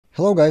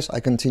Hello guys, I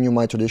continue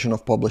my tradition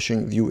of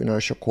publishing Vue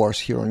Inertia course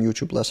here on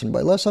YouTube lesson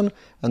by lesson,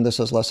 and this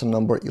is lesson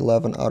number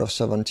 11 out of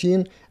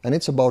 17, and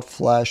it's about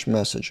flash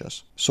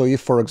messages. So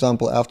if, for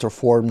example, after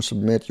form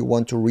submit you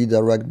want to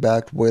redirect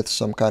back with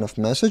some kind of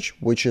message,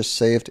 which is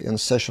saved in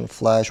session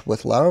flash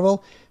with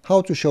Laravel,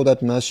 how to show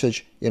that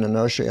message in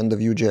Inertia in the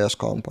Vue.js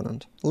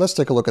component. Let's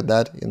take a look at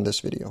that in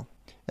this video.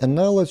 And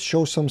now let's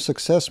show some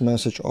success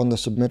message on the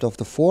submit of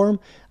the form.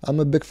 I'm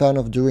a big fan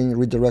of doing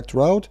redirect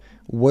route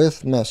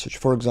with message.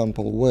 For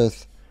example,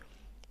 with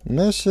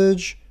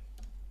message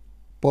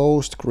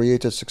post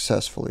created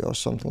successfully or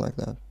something like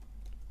that.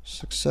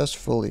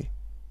 Successfully.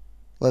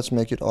 Let's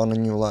make it on a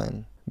new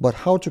line. But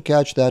how to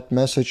catch that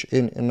message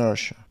in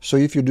Inertia? So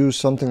if you do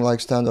something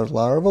like standard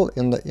Laravel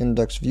in the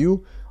index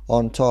view,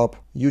 on top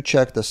you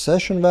check the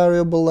session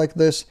variable like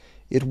this,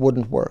 it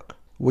wouldn't work.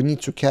 We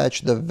need to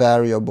catch the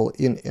variable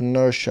in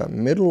Inertia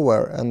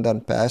middleware and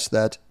then pass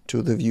that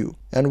to the view.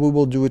 And we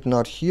will do it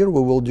not here,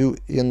 we will do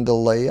in the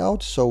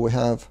layout. So we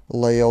have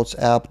layouts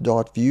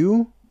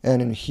app.view,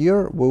 and in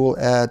here we will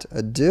add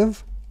a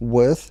div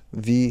with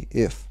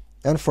vif.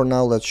 And for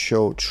now let's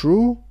show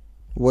true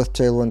with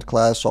tailwind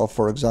class of,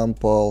 for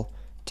example,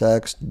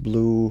 text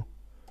blue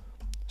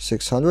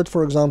 600,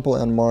 for example,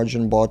 and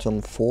margin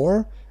bottom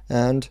 4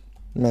 and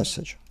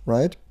message,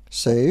 right?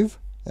 Save,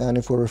 and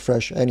if we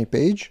refresh any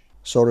page,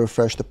 so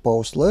refresh the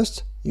post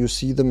list, you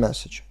see the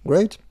message.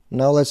 Great.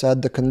 Now let's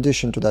add the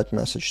condition to that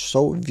message.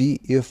 So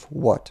vif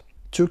what?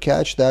 To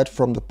catch that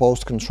from the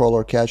post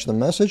controller catch the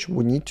message,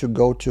 we need to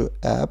go to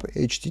app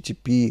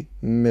http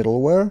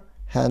middleware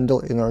handle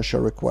inertia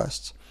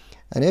requests.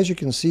 And as you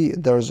can see,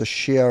 there's a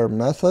share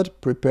method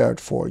prepared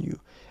for you.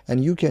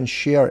 And you can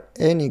share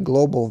any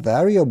global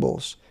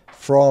variables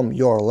from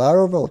your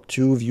Laravel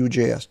to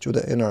Vue.js, to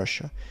the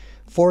Inertia.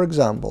 For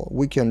example,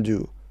 we can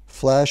do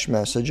flash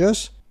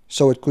messages.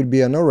 So it could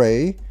be an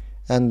array,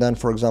 and then,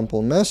 for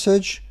example,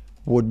 message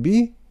would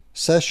be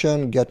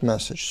session get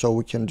message. So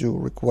we can do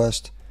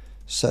request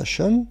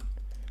session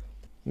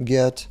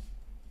get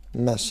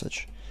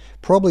message.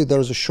 Probably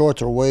there's a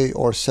shorter way,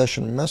 or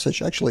session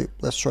message. Actually,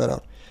 let's try it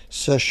out.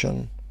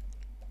 Session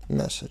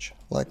message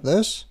like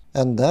this,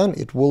 and then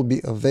it will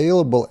be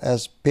available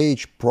as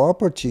page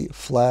property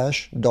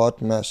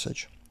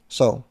flash.message.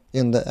 So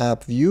in the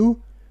app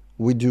view,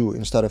 we do,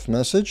 instead of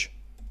message,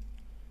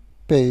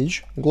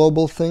 page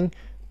global thing,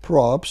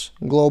 props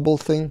global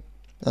thing,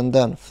 and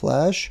then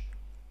flash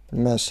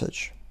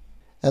message.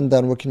 And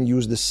then we can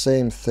use the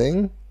same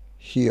thing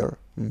here,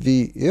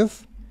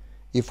 vif.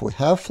 If we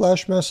have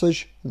flash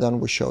message, then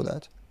we show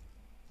that.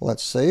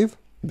 Let's save,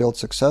 build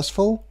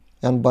successful,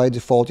 and by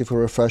default if we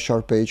refresh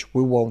our page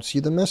we won't see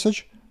the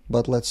message,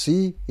 but let's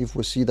see if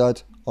we see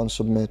that on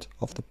submit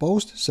of the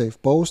post, save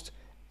post,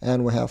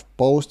 and we have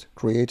post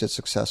created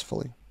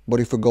successfully. But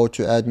if we go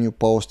to add new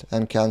post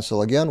and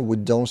cancel again, we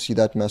don't see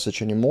that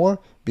message anymore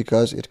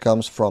because it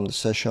comes from the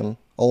session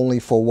only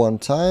for one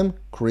time,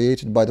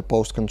 created by the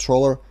post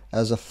controller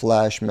as a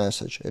flash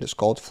message. It is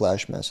called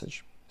flash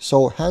message.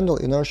 So handle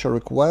inertia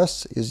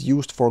requests is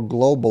used for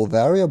global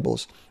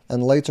variables,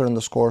 and later in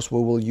this course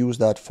we will use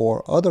that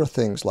for other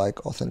things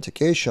like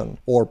authentication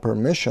or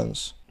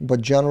permissions.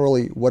 But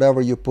generally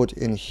whatever you put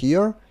in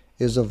here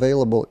is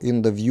available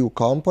in the Vue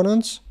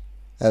components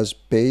as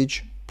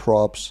page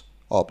props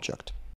object.